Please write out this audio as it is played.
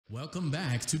Welcome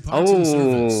back to Parts and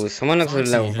Service. Someone looks a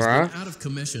little rough. Foxy has been out of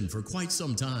commission for quite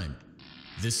some time.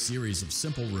 This series of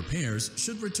simple repairs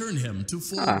should return him to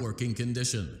full working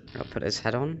condition. I'll put his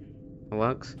head on. It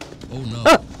works. Oh no.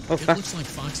 It looks like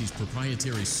Foxy's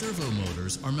proprietary servo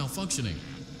motors are malfunctioning.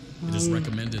 It is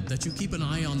recommended that you keep an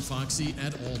eye on Foxy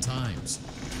at all times.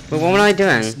 But what am I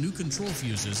doing? New control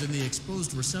fuses in the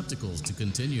exposed receptacles to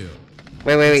continue.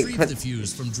 Wait. Retrieve the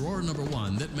fuse from drawer number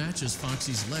 1 that matches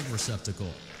Foxy's leg receptacle.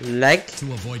 Leg?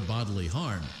 To avoid bodily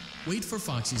harm, wait for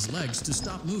Foxy's legs to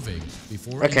stop moving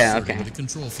before inserting the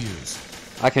control fuse.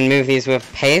 I can move these with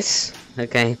pace.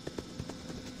 Okay.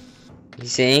 You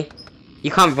see? You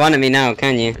can't run at me now,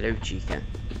 can you? Hello, Chica.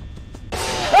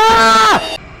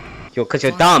 Ah! Cause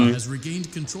you're dumb. Has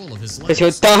regained control of his legs. Cause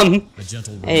you're dumb. A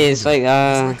gentle hey, it's like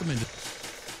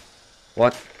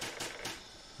What?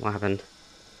 What happened?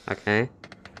 Okay.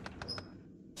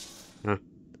 Oh.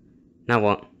 Now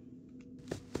what?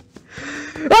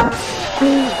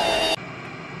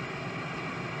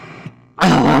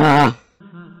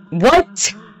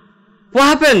 What? What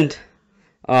happened?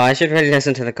 Oh, I should really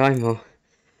listen to the guy more.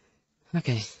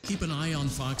 Okay. Keep an eye on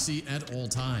Foxy at all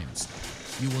times.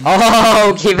 You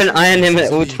will keep an eye on him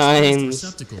at all times.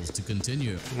 Receptacles to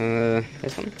continue.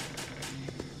 This one?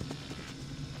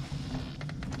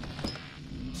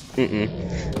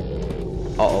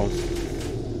 Uh-oh.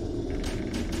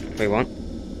 Wait, what?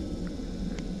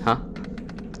 Huh?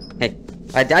 Hey,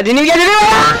 I didn't even get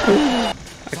it!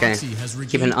 Okay,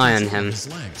 keep an eye on him.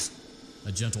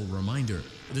 A gentle reminder,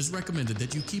 it is recommended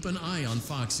that you keep an eye on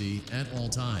Foxy at all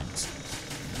times.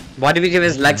 Why did we give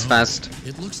his legs first?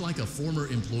 It looks like a former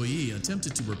employee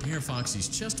attempted to repair Foxy's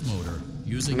chest motor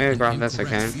using an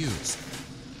incorrect fuse.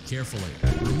 Carefully,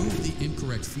 remove the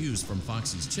incorrect fuse from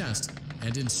Foxy's chest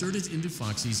and insert it into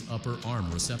Foxy's upper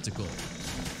arm receptacle.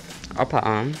 Upper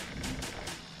arm?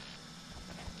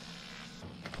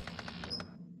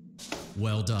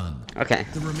 Well done. Okay.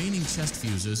 The remaining chest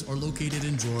fuses are located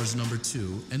in drawers number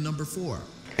 2 and number 4.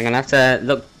 I'm gonna have to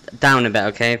look down a bit,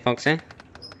 okay, Foxy?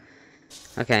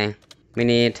 Okay, we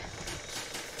need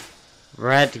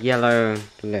red, yellow,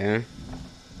 blue.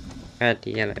 Red,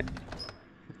 yellow.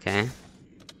 Okay.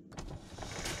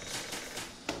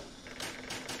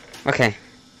 Okay.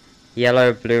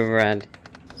 Yellow, blue, red.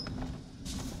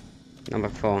 Number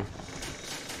 4.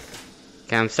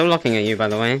 Okay, I'm still looking at you, by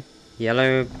the way.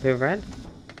 Yellow, blue, red?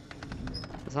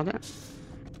 Is that it?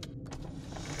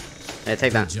 Yeah,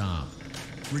 take that. Good job.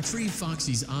 Retrieve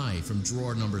Foxy's eye from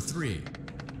drawer number 3.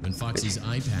 When Foxy's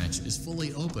eye patch is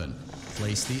fully open,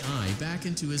 place the eye back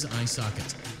into his eye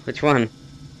socket. Which one?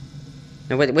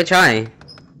 No, which eye?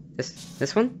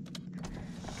 This one?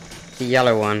 The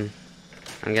yellow one,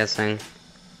 I'm guessing.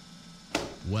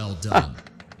 Well done.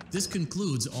 This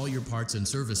concludes all your parts and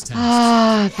service tasks.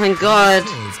 Ah, thank God. The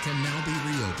clothes can now be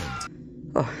reopened.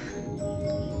 Oh.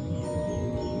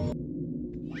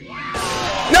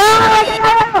 No!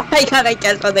 I gotta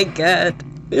guess something good.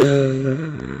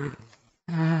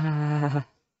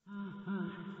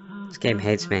 This game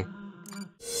hates me.